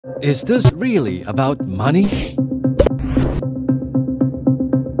Is this really about money?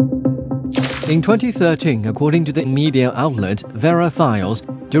 In 2013, according to the media outlet Verifiles,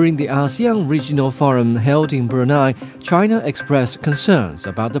 during the ASEAN Regional Forum held in Brunei, China expressed concerns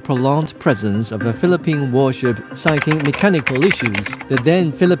about the prolonged presence of a Philippine warship, citing mechanical issues. The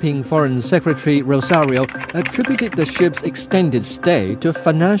then Philippine Foreign Secretary Rosario attributed the ship's extended stay to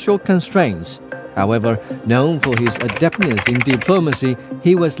financial constraints. However, known for his adeptness in diplomacy,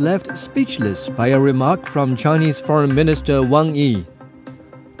 he was left speechless by a remark from Chinese Foreign Minister Wang Yi.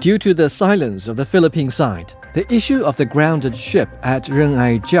 Due to the silence of the Philippine side, the issue of the grounded ship at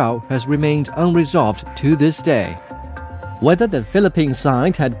Ren'ai-Jiao has remained unresolved to this day. Whether the Philippine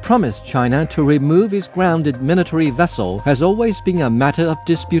side had promised China to remove its grounded military vessel has always been a matter of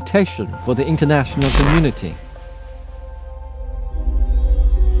disputation for the international community.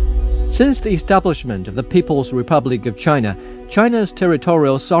 Since the establishment of the People's Republic of China, China's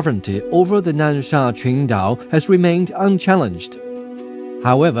territorial sovereignty over the Nansha Qingdao has remained unchallenged.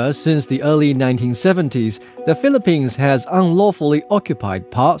 However, since the early 1970s, the Philippines has unlawfully occupied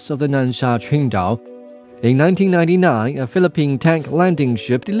parts of the Nansha Qingdao. In 1999, a Philippine tank landing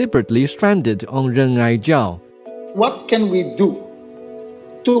ship deliberately stranded on Ren'ai-Jiao. What can we do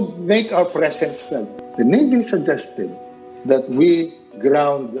to make our presence felt? The Navy suggested that we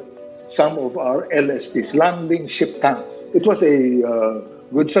ground some of our LSTs, landing ship tanks. It was a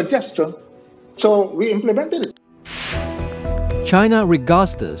good suggestion, so we implemented it. China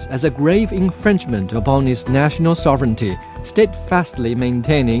regards this as a grave infringement upon its national sovereignty, steadfastly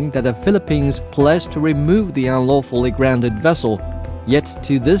maintaining that the Philippines pledged to remove the unlawfully grounded vessel. Yet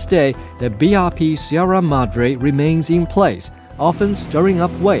to this day, the BRP Sierra Madre remains in place, often stirring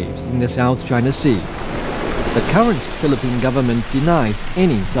up waves in the South China Sea. The current Philippine government denies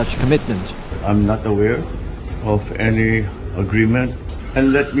any such commitment. I'm not aware of any agreement,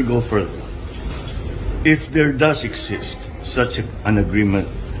 and let me go further. If there does exist such an agreement,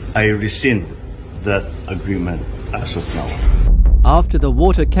 I rescind that agreement as of now. After the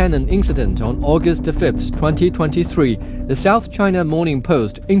water cannon incident on August 5, 2023, the South China Morning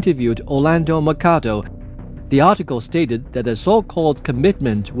Post interviewed Orlando Mercado. The article stated that the so-called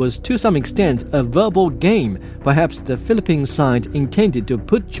commitment was to some extent a verbal game. Perhaps the Philippine side intended to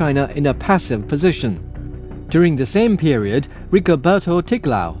put China in a passive position. During the same period, Rigoberto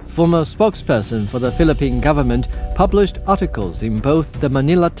Tiglao, former spokesperson for the Philippine government, published articles in both the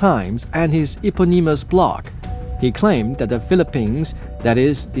Manila Times and his eponymous blog. He claimed that the Philippines, that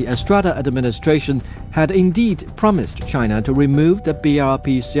is, the Estrada administration, had indeed promised China to remove the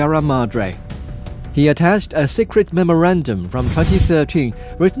BRP Sierra Madre. He attached a secret memorandum from 2013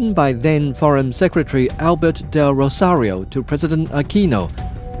 written by then Foreign Secretary Albert del Rosario to President Aquino,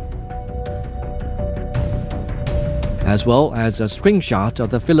 as well as a screenshot of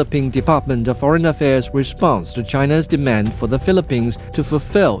the Philippine Department of Foreign Affairs' response to China's demand for the Philippines to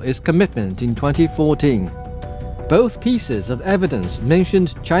fulfill its commitment in 2014. Both pieces of evidence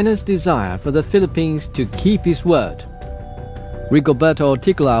mentioned China's desire for the Philippines to keep its word. Rigoberto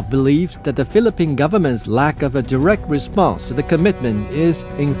Tiglao believes that the Philippine government's lack of a direct response to the commitment is,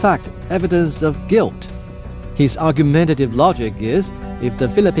 in fact, evidence of guilt. His argumentative logic is, if the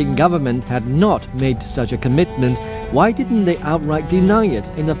Philippine government had not made such a commitment, why didn't they outright deny it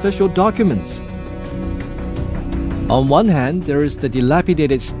in official documents? On one hand, there is the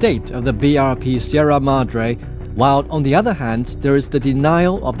dilapidated state of the BRP Sierra Madre, while on the other hand, there is the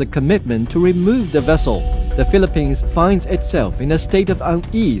denial of the commitment to remove the vessel. The Philippines finds itself in a state of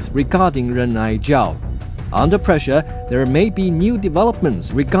unease regarding Ren'ai-Jiao. Under pressure, there may be new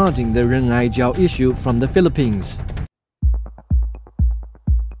developments regarding the Ren'ai-Jiao issue from the Philippines.